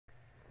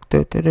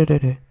Hi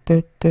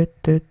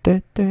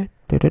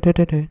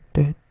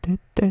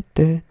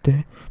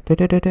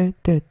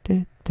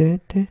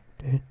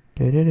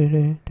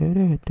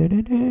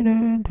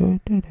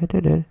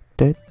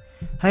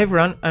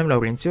everyone, I'm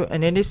Laurencio,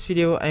 and in this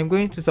video I'm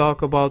going to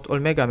talk about all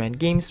Mega Man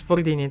games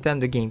for the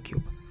Nintendo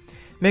GameCube.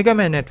 Mega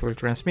Man Network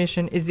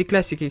Transmission is the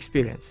classic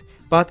experience,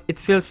 but it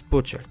feels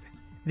butchered.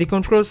 The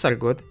controls are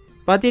good,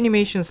 but the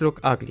animations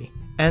look ugly,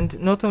 and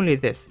not only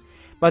this,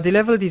 but the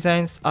level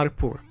designs are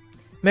poor.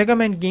 Mega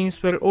Man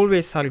games were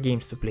always hard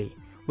games to play,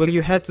 where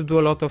you had to do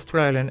a lot of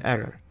trial and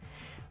error.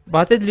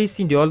 But at least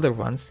in the older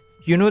ones,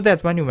 you know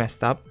that when you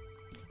messed up,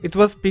 it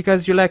was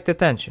because you lacked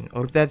attention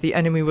or that the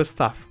enemy was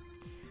tough.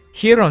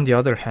 Here on the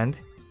other hand,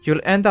 you'll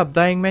end up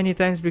dying many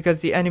times because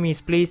the enemy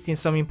is placed in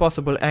some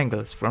impossible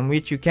angles from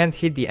which you can't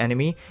hit the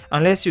enemy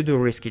unless you do a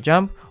risky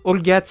jump or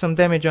get some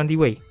damage on the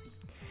way.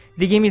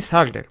 The game is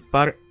harder,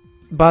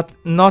 but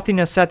not in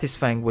a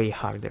satisfying way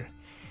harder.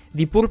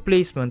 The poor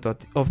placement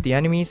of the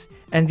enemies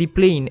and the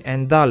plain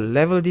and dull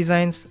level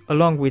designs,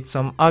 along with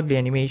some ugly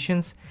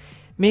animations,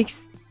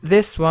 makes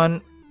this one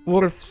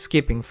worth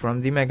skipping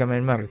from the Mega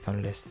Man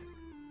Marathon list.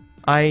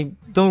 I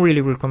don't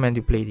really recommend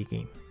you play the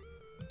game.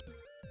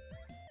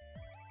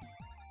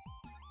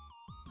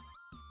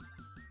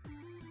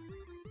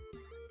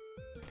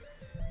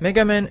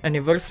 Mega Man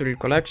Anniversary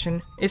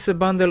Collection is a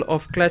bundle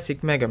of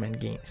classic Mega Man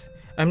games.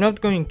 I'm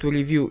not going to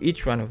review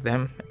each one of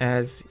them,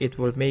 as it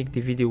will make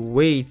the video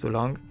way too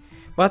long,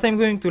 but I'm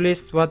going to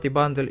list what the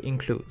bundle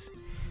includes.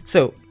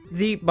 So,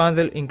 the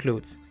bundle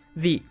includes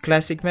the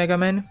classic Mega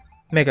Man,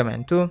 Mega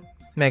Man 2,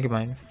 Mega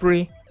Man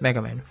 3,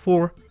 Mega Man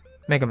 4,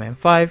 Mega Man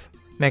 5,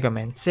 Mega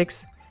Man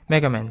 6,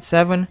 Mega Man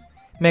 7,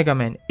 Mega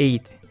Man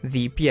 8,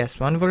 the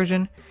PS1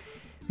 version,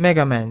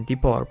 Mega Man The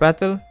Power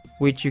Battle,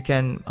 which you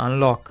can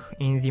unlock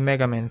in the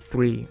Mega Man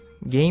 3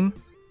 game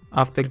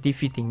after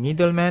defeating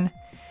Needleman,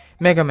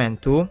 Mega Man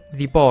 2,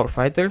 The Power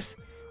Fighters,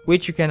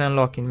 which you can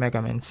unlock in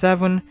Mega Man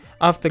 7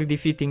 after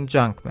defeating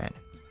Junkman.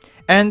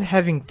 And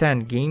having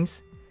 10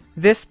 games,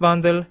 this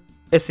bundle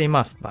is a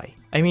must-buy.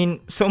 I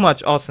mean, so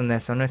much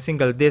awesomeness on a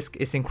single disc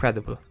is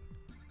incredible.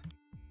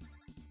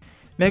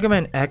 Mega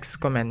Man X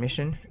Command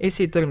Mission is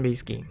a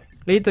turn-based game.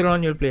 Later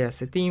on you'll play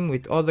as a team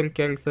with other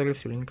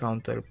characters, you'll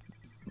encounter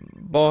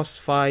boss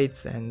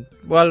fights, and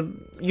well,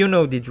 you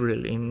know the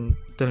drill in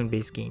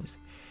turn-based games.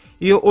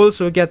 You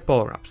also get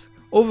power-ups.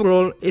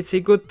 Overall, it's a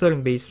good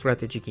turn-based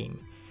strategy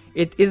game.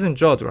 It isn't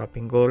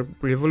jaw-dropping or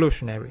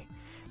revolutionary,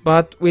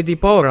 but with the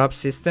power-up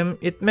system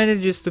it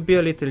manages to be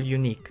a little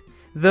unique,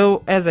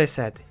 though as I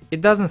said, it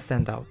doesn't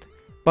stand out,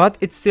 but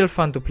it's still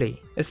fun to play,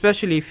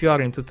 especially if you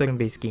are into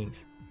turn-based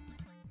games.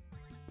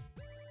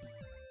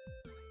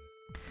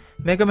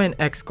 Mega Man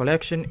X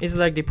Collection is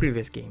like the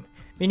previous game,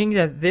 meaning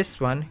that this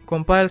one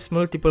compiles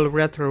multiple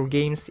retro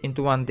games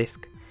into one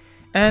disc,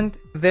 and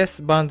this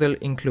bundle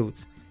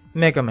includes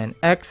Mega Man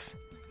X,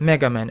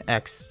 Mega Man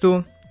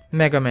X2,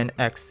 Mega Man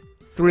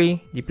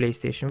X3, the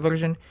PlayStation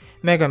version,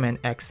 Mega Man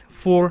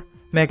X4,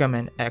 Mega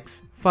Man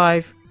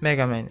X5,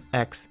 Mega Man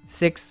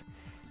X6,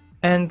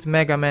 and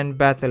Mega Man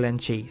Battle and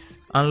Chase,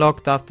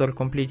 unlocked after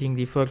completing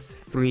the first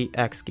 3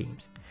 X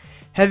games.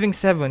 Having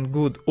 7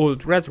 good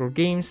old retro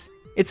games,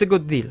 it's a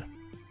good deal.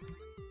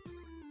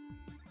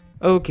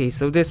 Okay,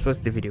 so this was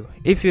the video.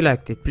 If you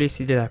liked it, please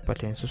hit the like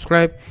button and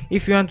subscribe.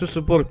 If you want to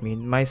support me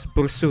in my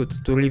pursuit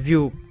to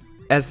review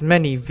as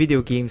many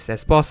video games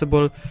as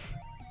possible,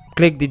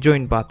 click the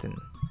join button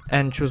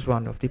and choose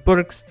one of the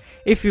perks.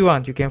 If you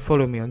want, you can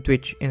follow me on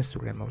Twitch,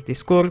 Instagram or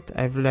Discord.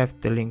 I've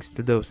left the links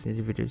to those in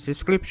the video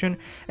description.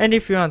 And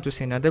if you want to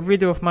see another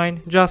video of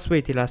mine, just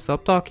wait till I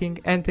stop talking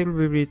and there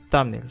will be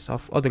thumbnails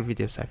of other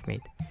videos I've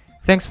made.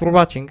 Thanks for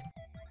watching.